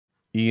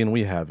Ian,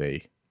 we have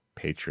a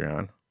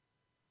Patreon,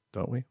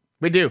 don't we?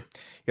 We do. You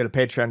go to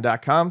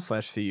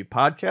patreon.com/CU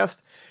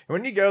podcast. And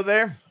when you go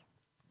there,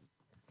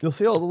 you'll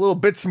see all the little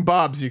bits and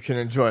bobs you can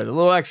enjoy, the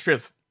little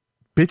extras.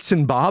 Bits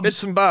and bobs?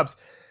 Bits and bobs.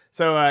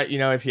 So,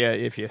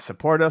 if you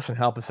support us and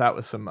help us out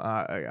with some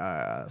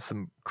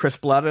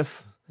crisp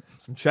lettuce,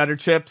 some cheddar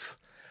chips,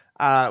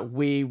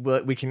 we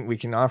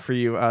can offer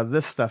you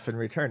this stuff in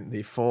return: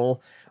 the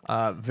full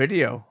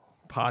video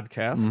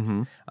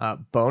podcast,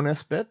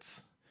 bonus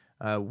bits,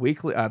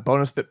 weekly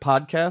bonus bit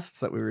podcasts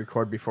that we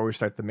record before we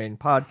start the main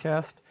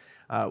podcast,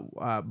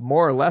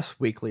 more or less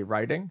weekly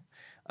writing,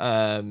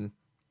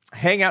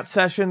 hangout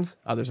sessions.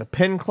 There's a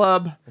pin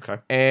club,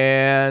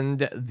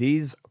 and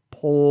these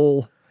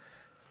poll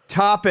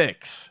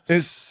topics.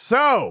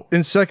 So,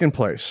 in second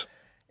place,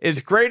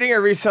 is grading or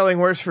reselling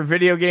worse for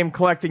video game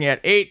collecting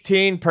at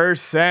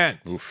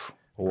 18%? Oof.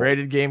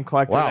 Graded game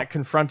collector that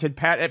confronted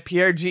Pat at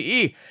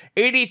PRGE,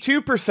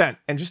 82%.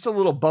 And just a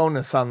little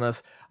bonus on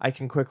this, I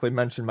can quickly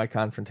mention my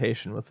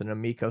confrontation with an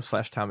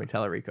Amico/Tommy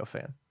Tallarico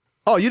fan.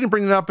 Oh, you didn't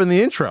bring it up in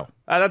the intro.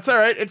 That's all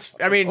right. It's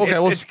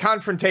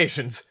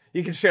confrontations.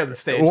 You can share the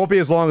stage. It won't be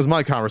as long as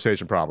my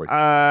conversation, probably.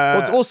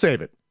 We'll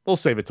save it. We'll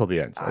save it till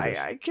the end.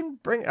 I can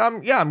bring.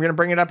 I'm going to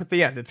bring it up at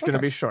the end. It's going to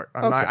be short.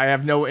 I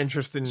have no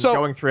interest in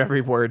going through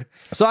every word.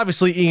 So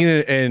obviously,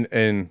 Ian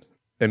and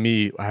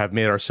me have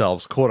made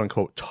ourselves quote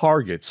unquote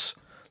targets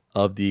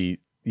of the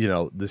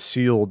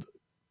sealed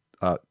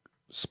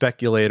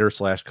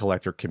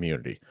speculator/collector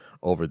community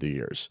over the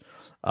years.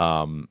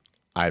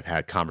 I've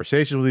had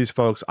conversations with these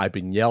folks. I've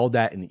been yelled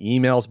at in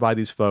emails by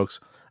these folks.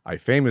 I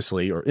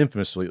famously or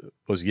infamously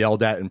was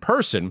yelled at in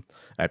person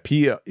at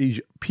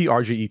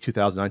PRGE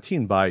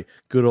 2019 by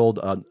good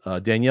old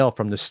Danielle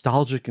from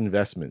Nostalgic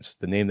Investments,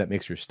 the name that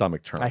makes your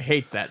stomach turn. I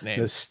hate that name.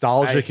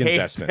 Nostalgic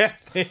Investments.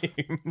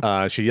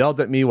 She yelled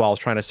at me while I was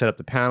trying to set up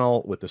the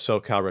panel with the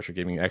SoCal Retro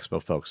Gaming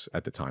Expo folks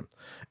at the time.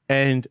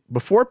 And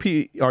before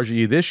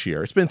PRGE this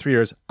year, it's been 3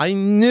 years, I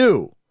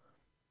knew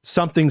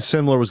something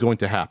similar was going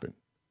to happen.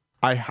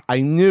 I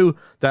knew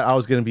that I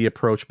was going to be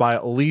approached by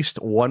at least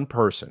one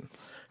person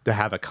to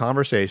have a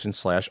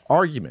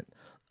conversation/argument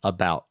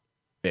about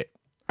it.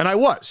 And I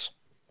was.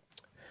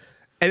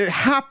 And it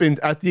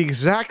happened at the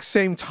exact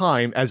same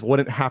time as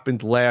when it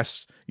happened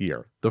last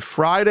year. The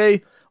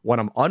Friday when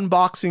I'm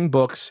unboxing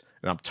books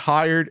and I'm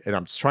tired and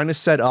I'm trying to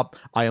set up,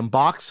 I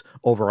unbox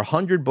over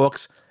 100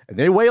 books and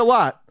they weigh a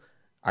lot.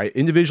 I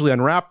individually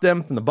unwrap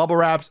them from the bubble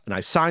wraps and I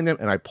sign them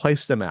and I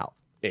place them out.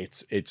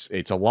 It's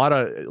a lot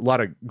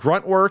of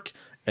grunt work.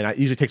 And it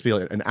usually takes me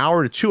like an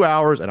hour to 2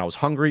 hours, and I was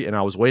hungry, and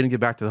I was waiting to get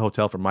back to the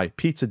hotel for my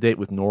pizza date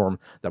with Norm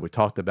that we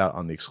talked about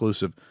on the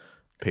exclusive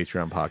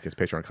Patreon podcast,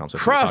 patreon.com.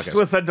 Crust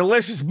with a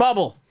delicious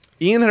bubble.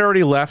 Ian had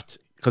already left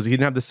because he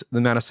didn't have the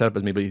amount of setup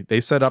as me, but they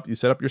set up. You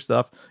set up your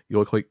stuff. You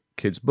go click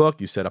Kid's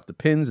book. You set up the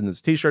pins and the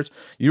T-shirts.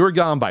 You were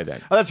gone by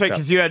then. Oh, that's right,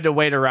 because you had to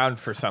wait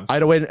around for something. I had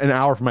to wait an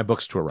hour for my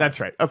books to arrive.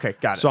 That's right. Okay,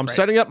 got it. So I'm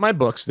setting up my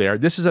books there.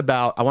 This is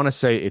about, I want to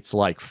say it's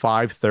like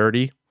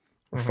 5:30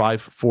 or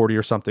 5:40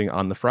 or something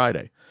on the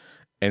Friday.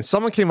 And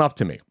someone came up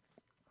to me,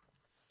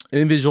 an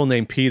individual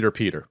named Peter,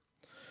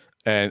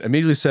 and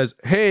immediately says,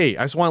 "Hey,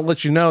 I just want to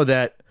let you know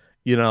that,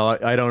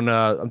 I don't,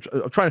 I'm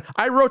trying,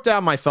 I wrote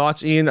down my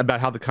thoughts, Ian, about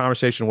how the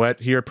conversation went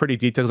here, pretty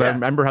detailed, because I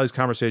remember how these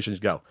conversations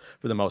go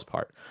for the most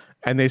part."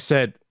 And they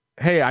said,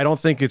 "Hey, I don't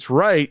think it's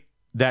right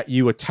that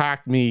you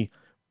attacked me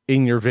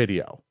in your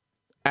video."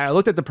 And I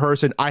looked at the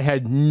person. I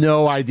had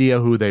no idea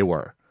who they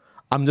were.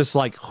 I'm just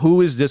like, who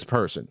is this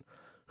person?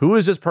 Who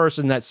is this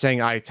person that's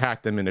saying I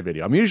attacked them in a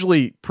video? I'm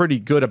usually pretty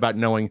good about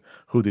knowing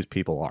who these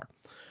people are.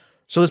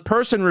 So this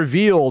person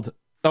revealed,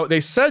 they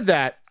said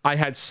that I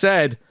had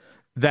said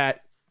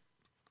that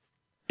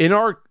in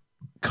our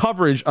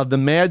coverage of the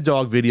Mad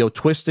Dog video,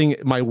 twisting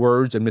my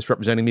words and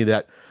misrepresenting me,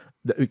 that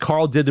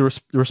Carl did the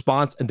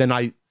response, and then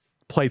I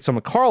played some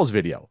of Carl's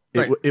video.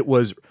 Right. It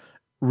was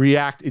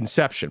React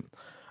Inception.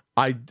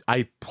 I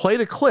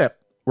played a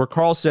clip where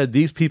Carl said,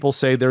 "These people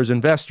say there's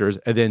investors,"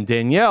 and then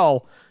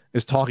Danielle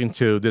is talking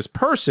to this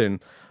person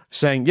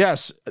saying,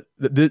 "Yes,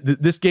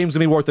 this game's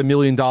gonna be worth $1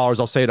 million.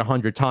 I'll say it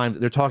 100 times.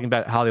 They're talking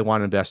about how they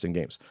want to invest in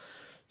games."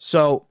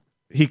 So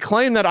he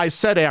claimed that I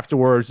said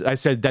afterwards, I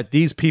said that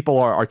these people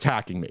are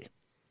attacking me,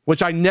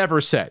 which I never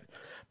said.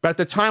 But at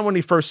the time when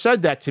he first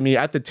said that to me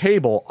at the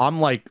table, I'm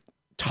like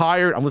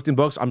tired. I'm lifting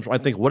books. I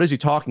think, what is he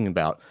talking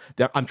about?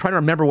 That I'm trying to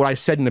remember what I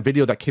said in a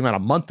video that came out a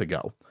month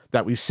ago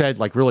that we said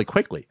like really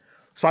quickly.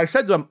 So I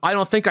said to him, "I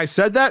don't think I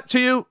said that to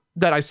you,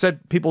 that I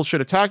said people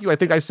should attack you. I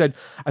think I said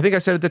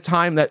at the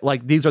time that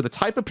like these are the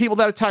type of people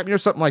that attack me," or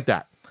something like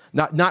that.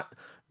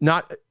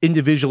 Not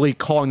individually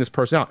calling this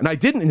person out. And I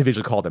didn't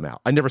individually call them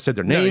out. I never said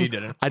their name. No, you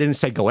didn't. I didn't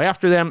say go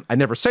after them. I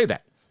never say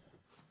that.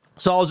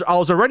 So I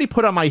was already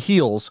put on my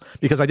heels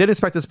because I didn't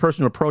expect this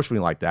person to approach me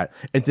like that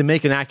and to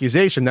make an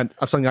accusation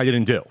of something I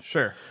didn't do.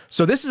 Sure.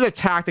 So this is a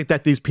tactic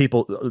that these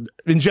people,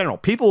 in general,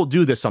 people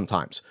do this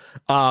sometimes.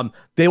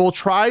 They will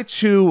try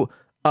to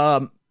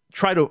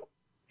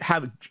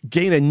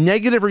gain a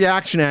negative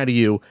reaction out of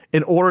you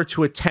in order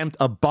to attempt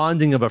a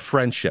bonding of a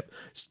friendship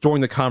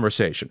during the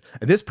conversation.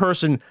 And this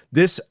person,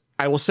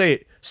 I will say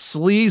it,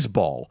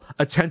 sleazeball,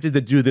 attempted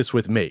to do this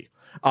with me.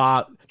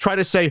 Try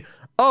to say,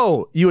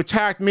 oh, you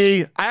attacked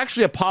me. I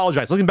actually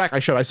apologize. Looking back, I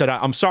said,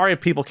 I'm sorry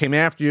if people came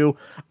after you.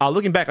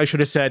 Looking back, I should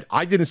have said,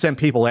 I didn't send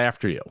people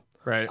after you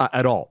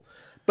at all.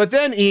 But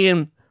then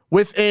Ian,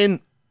 within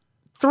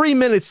 3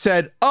 minutes,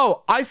 said,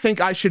 oh, I think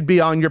I should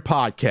be on your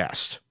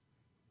podcast.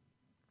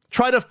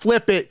 Try to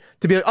flip it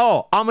to be like,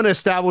 oh, I'm going to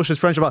establish this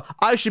friendship.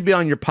 I should be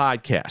on your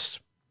podcast.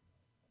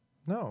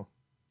 No.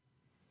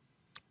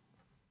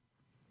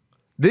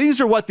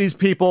 These are what these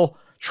people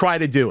try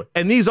to do.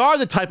 And these are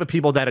the type of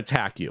people that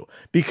attack you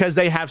because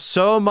they have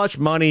so much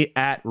money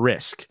at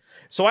risk.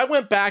 So I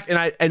went back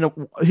and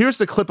here's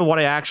the clip of what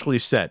I actually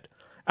said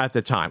at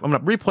the time. I'm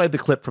going to replay the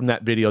clip from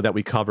that video that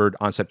we covered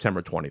on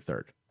September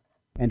 23rd.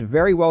 And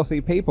very wealthy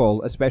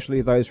people,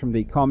 especially those from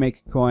the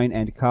comic, coin,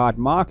 and card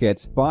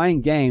markets,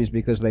 buying games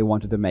because they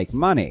wanted to make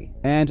money.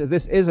 And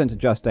this isn't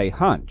just a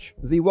hunch.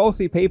 The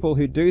wealthy people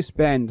who do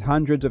spend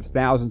hundreds of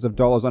thousands of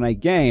dollars on a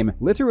game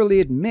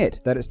literally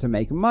admit that it's to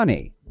make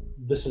money.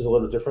 This is a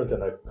little different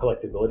than a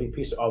collectability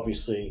piece.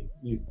 Obviously,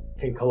 you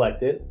can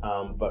collect it,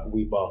 but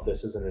we bought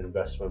this as an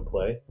investment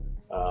play.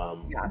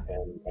 And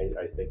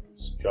I think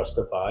it's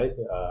justified.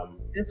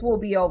 This will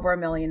be over $1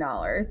 million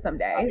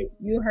someday.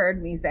 You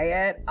heard me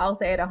say it. I'll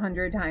say it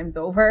 100 times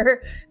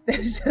over.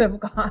 This should have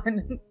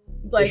gone.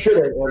 Like,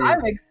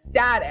 I'm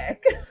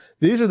ecstatic.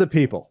 These are the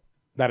people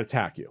that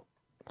attack you.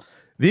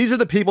 These are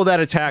the people that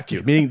attack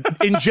you, meaning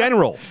in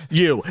general,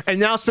 you. And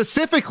now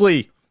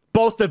specifically,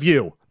 both of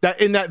you that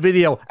in that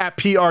video at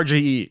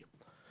PRGE.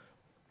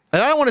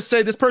 And I don't want to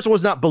say this person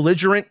was not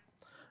belligerent.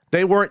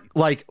 They weren't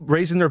like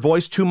raising their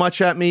voice too much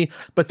at me,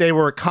 but they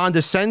were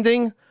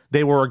condescending,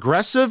 they were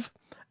aggressive,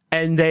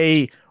 and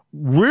they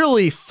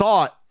really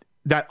thought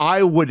that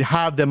I would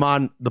have them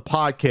on the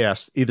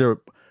podcast,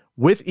 either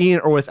with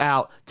Ian or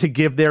without, to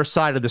give their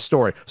side of the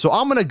story. So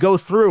I'm going to go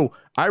through,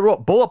 I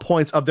wrote bullet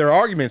points of their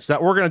arguments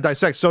that we're going to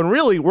dissect. So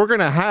really, we're going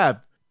to have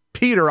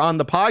Peter on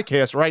the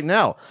podcast right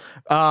now.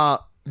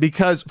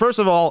 Because first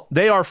of all,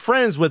 they are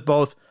friends with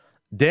both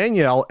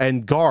Danielle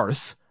and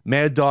Garth,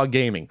 Mad Dog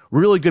Gaming.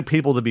 Really good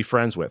people to be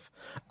friends with.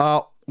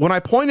 When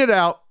I pointed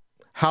out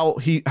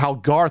how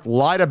Garth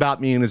lied about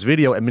me in his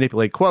video and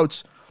manipulate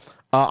quotes,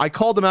 I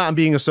called him out on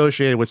being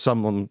associated with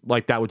someone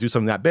like that would do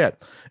something that bad.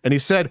 And he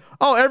said,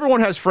 oh,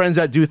 everyone has friends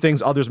that do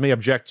things others may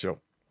object to.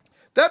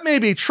 That may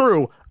be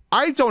true.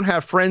 I don't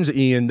have friends,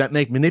 Ian, that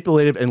make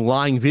manipulative and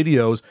lying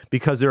videos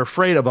because they're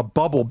afraid of a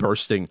bubble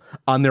bursting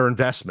on their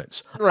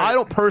investments. Right. I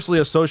don't personally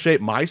associate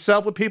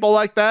myself with people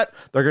like that.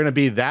 They're going to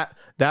be that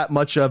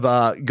much of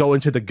go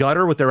into the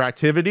gutter with their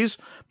activities.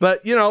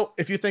 But, you know,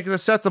 if you think it's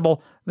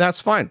acceptable, that's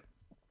fine.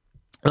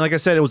 And like I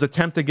said, it was an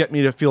attempt to get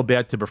me to feel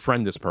bad to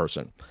befriend this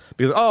person.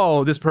 Because,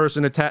 oh, this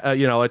person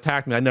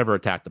attacked me. I never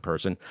attacked the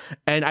person.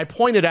 And I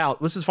pointed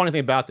out, this is the funny thing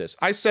about this.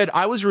 I said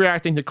I was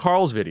reacting to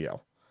Carl's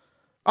video.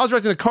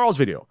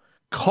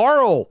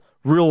 Carl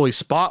really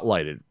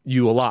spotlighted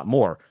you a lot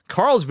more.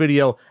 Carl's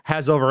video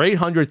has over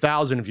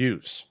 800,000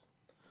 views.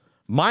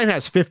 Mine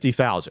has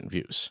 50,000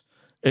 views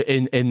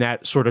in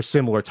that sort of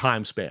similar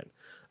time span.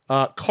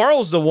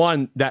 Carl's the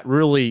one that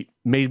really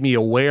made me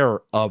aware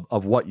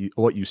of what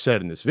you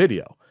said in this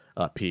video,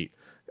 Pete.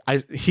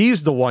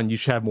 He's the one you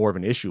should have more of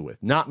an issue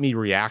with, not me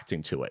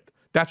reacting to it.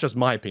 That's just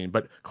my opinion,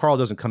 but Carl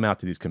doesn't come out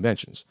to these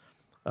conventions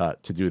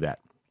to do that.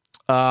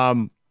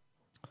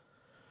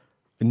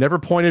 Never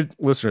pointed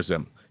listeners to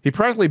him. He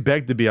practically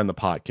begged to be on the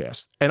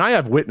podcast. And I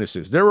have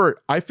witnesses.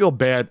 I feel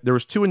bad. There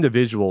was two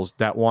individuals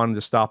that wanted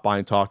to stop by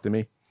and talk to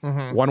me.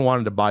 Mm-hmm. One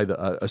wanted to buy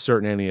a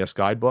certain NES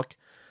guidebook.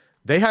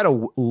 They had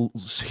to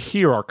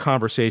hear our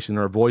conversation,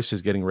 our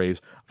voices getting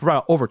raised for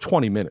about over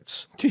 20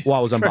 minutes while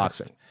I was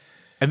unboxing.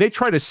 And they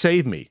tried to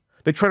save me.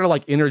 They tried to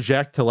like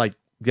interject to like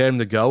get him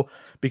to go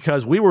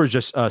because we were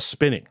just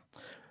spinning.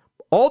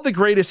 All the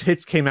greatest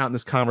hits came out in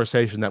this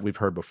conversation that we've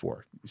heard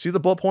before. You see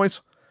the bullet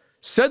points?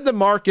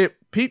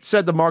 Pete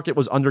said the market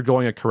was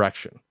undergoing a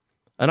correction.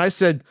 And I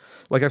said,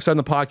 like I've said in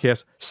the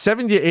podcast,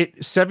 70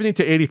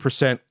 to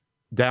 80%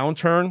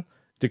 downturn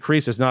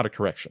decrease is not a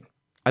correction.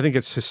 I think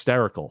it's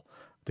hysterical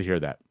to hear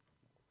that.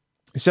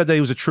 He said that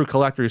he was a true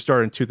collector. He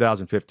started in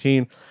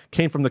 2015,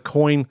 came from the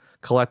coin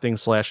collecting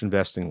 /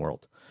 investing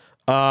world.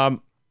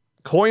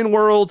 Coin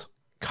world,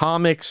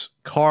 comics,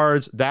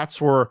 cards,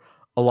 that's where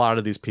a lot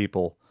of these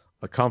people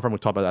come from. We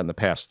talked about that in the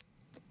past.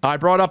 I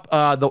brought up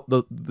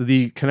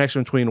the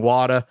connection between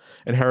WADA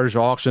and Heritage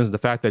Auctions, the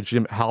fact that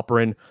Jim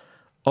Halperin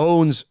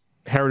owns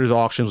Heritage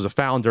Auctions, was a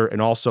founder, and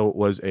also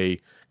was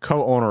a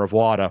co-owner of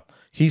WADA.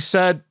 He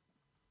said,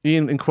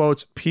 in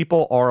quotes,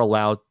 people are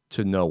allowed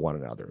to know one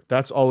another.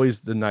 That's always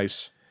the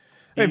nice...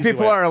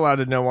 people are allowed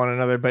to know one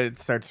another, but it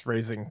starts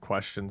raising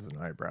questions and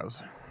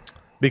eyebrows.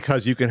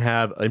 Because you can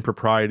have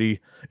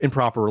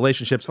improper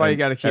relationships. That's why you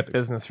got to keep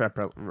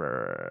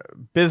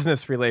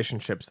business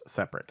relationships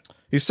separate.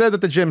 He said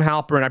that the Jim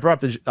Halperin,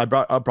 I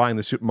brought up buying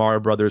the Super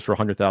Mario Brothers for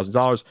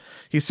 $100,000.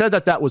 He said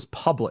that was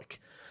public.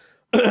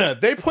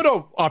 they put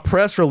a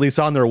press release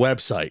on their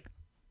website.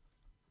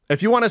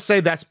 If you want to say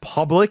that's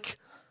public,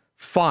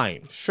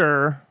 fine.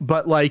 Sure.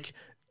 But like,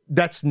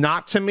 that's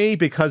not to me,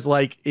 because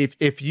like,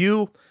 if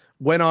you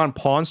went on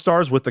Pawn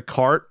Stars with the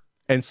cart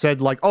and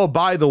said like, oh,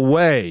 by the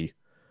way,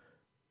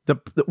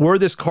 where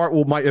this cart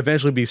might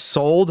eventually be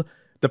sold,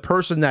 the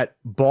person that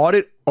bought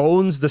it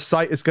owns the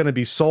site it's going to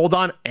be sold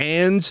on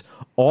and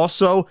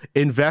also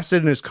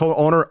invested in his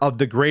co-owner of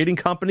the grading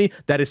company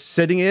that is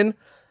sitting in,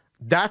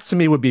 that to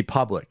me would be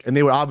public. And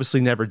they would obviously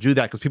never do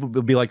that, because people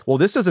would be like, well,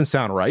 this doesn't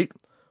sound right.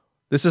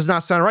 This does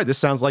not sound right. This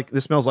smells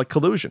like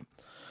collusion.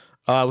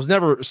 It was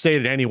never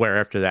stated anywhere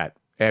after that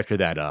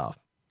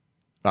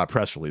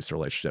press release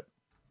relationship.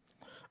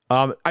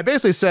 I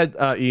basically said,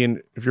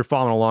 Ian, if you're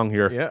following along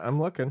here. Yeah,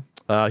 I'm looking.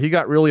 He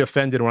got really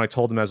offended when I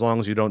told him, as long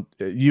as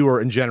you or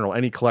in general,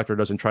 any collector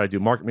doesn't try to do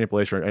market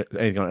manipulation or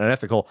anything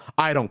unethical,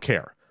 I don't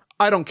care.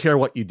 I don't care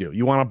what you do.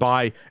 You want to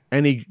buy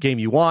any game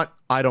you want,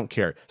 I don't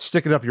care.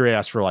 Stick it up your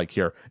ass for like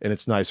here in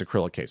its nice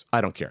acrylic case.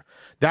 I don't care.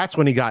 That's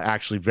when he got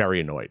actually very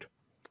annoyed.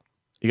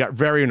 He got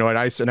very annoyed.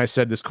 I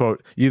said this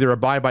quote, you either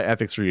abide by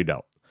ethics or you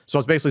don't. So I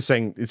was basically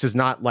saying, this is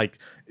not like,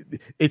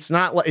 it's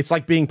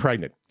like being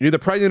pregnant. You're either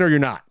pregnant or you're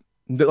not.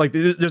 Like,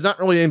 there's not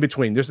really in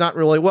between. There's not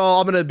really, well,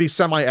 I'm going to be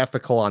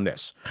semi-ethical on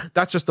this.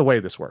 That's just the way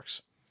this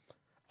works.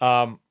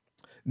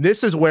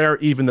 This is where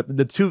even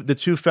the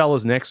two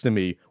fellas next to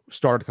me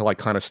started to like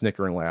kind of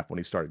snicker and laugh when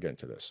he started getting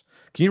to this.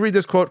 Can you read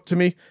this quote to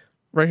me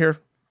right here?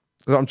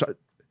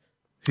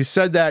 He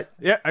said that.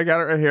 Yeah, I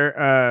got it right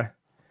here.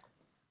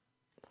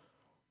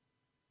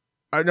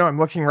 No, I'm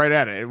looking right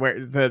at it. Where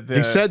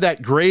he said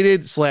that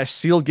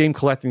graded/sealed game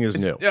collecting is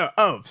new. Yeah.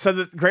 Oh, so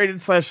that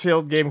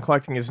graded/sealed game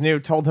collecting is new.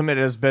 Told him it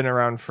has been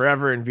around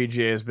forever, and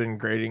VGA has been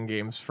grading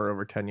games for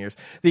over 10 years.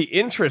 The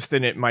interest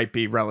in it might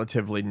be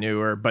relatively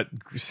newer, but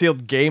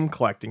sealed game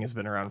collecting has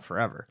been around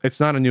forever. It's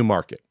not a new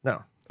market.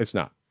 No, it's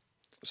not.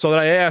 So that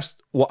I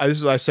asked, this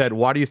is what I said,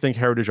 why do you think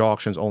Heritage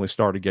Auctions only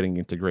started getting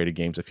into graded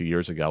games a few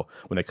years ago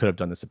when they could have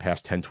done this the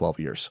past 10, 12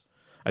 years?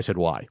 I said,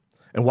 why?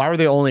 And why were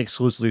they only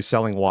exclusively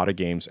selling WATA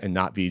games and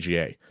not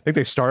VGA? I think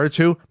they started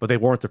to, but they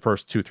weren't the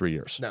first 2-3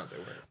 years. No, they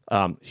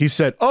weren't. He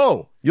said,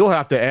 oh, you'll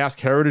have to ask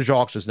Heritage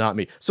Auctions, not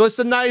me. So it's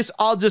a nice,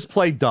 I'll just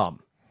play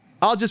dumb.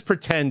 I'll just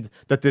pretend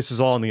that this is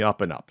all in the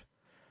up and up.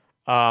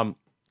 When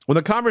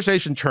the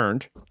conversation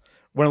turned,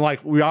 when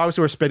like we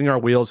obviously were spinning our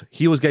wheels,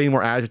 he was getting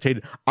more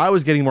agitated. I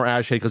was getting more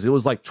agitated because it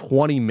was like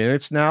 20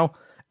 minutes now.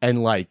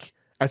 And like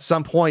at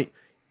some point,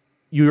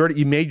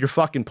 you made your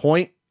fucking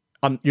point.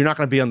 You're not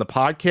going to be on the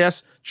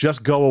podcast.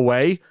 Just go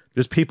away.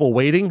 There's people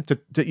waiting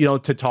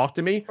to talk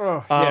to me.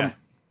 Yeah.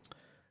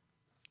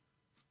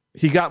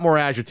 He got more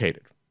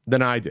agitated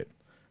than I did.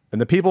 And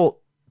the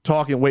people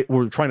talking,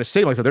 were trying to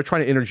say, like, so they're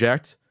trying to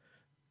interject.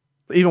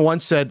 Even one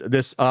said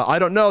this, I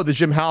don't know, the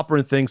Jim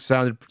Halpern thing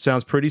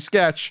sounds pretty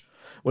sketch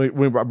when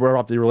we brought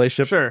up the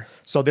relationship. Sure.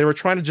 So they were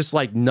trying to just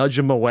like nudge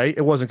him away.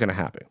 It wasn't going to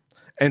happen.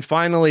 And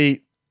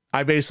finally,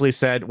 I basically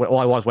said, well,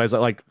 I was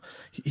like,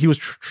 he was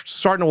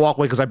starting to walk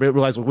away because I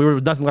realized we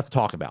were nothing left to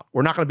talk about.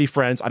 We're not going to be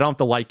friends. I don't have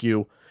to like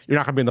you. You're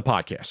not going to be in the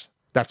podcast.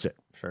 That's it.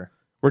 Sure.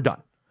 We're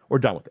done. We're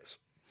done with this.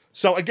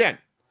 So again,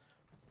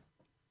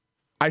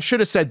 I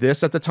should have said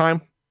this at the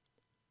time,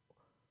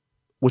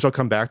 which I'll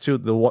come back to,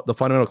 the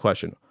fundamental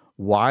question.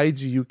 Why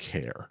do you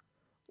care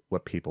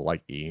what people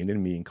like Ian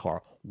and me and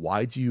Carl,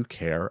 why do you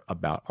care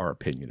about our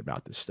opinion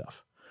about this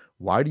stuff?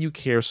 Why do you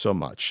care so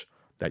much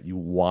that you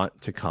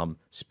want to come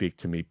speak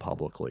to me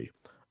publicly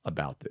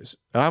about this?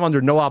 And I'm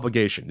under no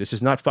obligation. This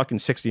is not fucking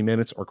 60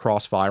 Minutes or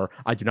Crossfire.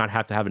 I do not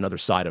have to have another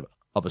side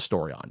of a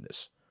story on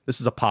this.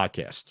 This is a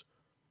podcast.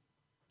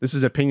 This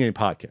is an opinion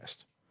podcast.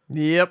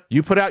 Yep.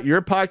 You put out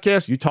your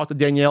podcast. You talk to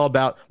Danielle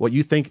about what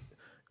you think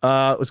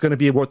is going to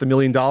be worth $1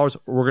 million.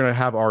 We're going to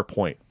have our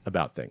point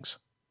about things.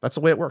 That's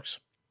the way it works.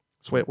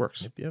 That's the way it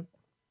works. Yep.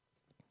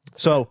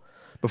 So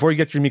before you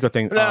get your Amico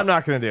thing. No, I'm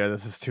not going to do it.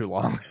 This is too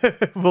long.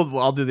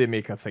 I'll do the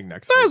Amico thing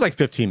next week. That was like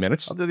 15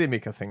 minutes. I'll do the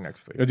Amico thing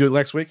next week. You'll do it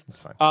next week?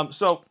 That's fine.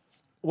 So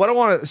what I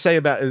want to say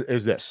about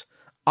is this.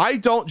 I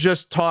don't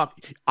just talk.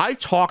 I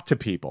talk to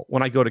people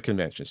when I go to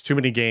conventions. Too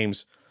Many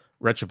Games,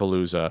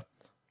 Retropalooza,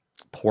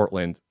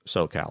 Portland,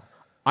 SoCal.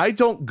 I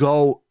don't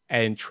go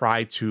and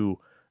try to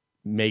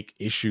make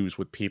issues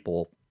with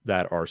people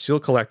that are seal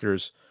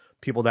collectors,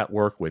 people that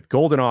work with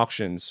Golden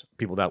Auctions,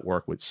 people that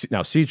work with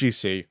now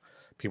CGC,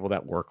 people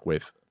that work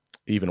with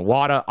even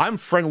WATA. I'm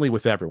friendly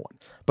with everyone,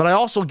 but I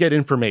also get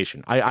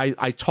information.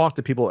 I talk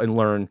to people and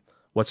learn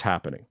what's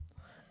happening.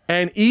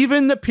 And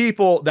even the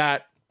people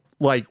that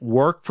like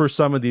work for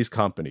some of these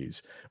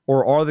companies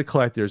or are the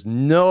collectors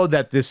know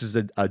that this is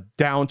a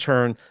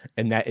downturn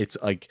and that it's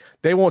like,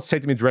 they won't say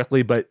to me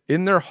directly, but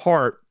in their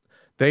heart,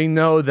 they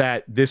know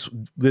that this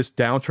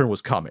downturn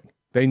was coming.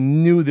 They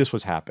knew this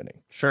was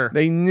happening. Sure.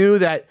 They knew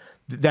that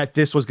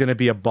this was going to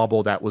be a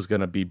bubble that was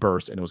going to be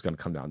burst and it was going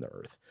to come down to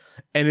earth.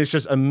 And it's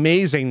just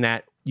amazing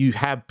that you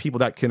have people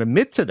that can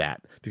admit to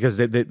that because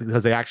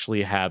they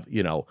actually have,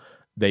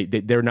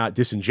 they're not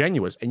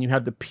disingenuous. And you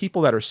have the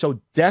people that are so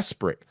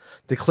desperate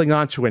to cling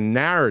on to a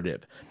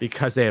narrative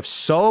because they have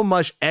so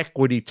much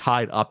equity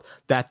tied up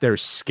that they're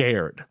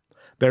scared.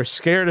 They're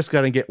scared it's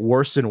going to get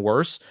worse and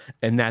worse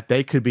and that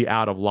they could be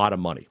out of a lot of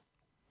money.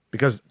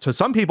 Because to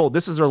some people,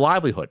 this is their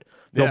livelihood.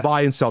 They'll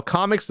buy and sell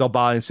comics. They'll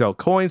buy and sell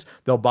coins.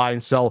 They'll buy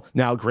and sell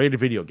now graded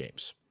video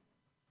games.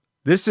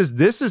 This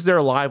is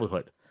their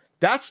livelihood.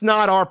 That's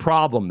not our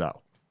problem,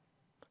 though.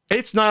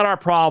 It's not our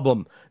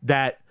problem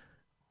that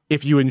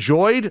if you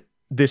enjoyed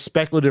this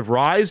speculative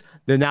rise,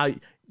 then now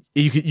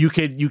you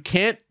can't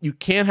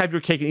have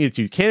your cake and eat it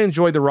too. You can't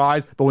enjoy the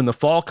rise, but when the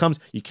fall comes,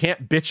 you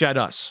can't bitch at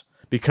us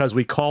because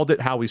we called it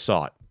how we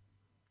saw it.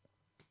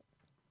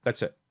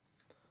 That's it.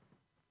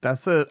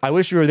 That's it. I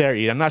wish you were there,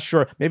 Ed. I'm not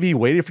sure. Maybe he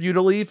waited for you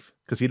to leave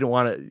because he didn't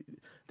want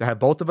to have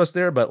both of us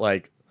there. But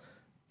like,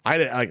 I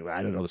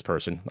didn't know this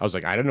person. I was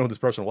like, I didn't know who this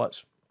person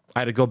was. I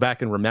had to go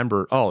back and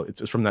remember. Oh,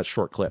 it's from that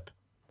short clip.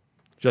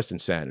 Just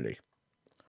insanity.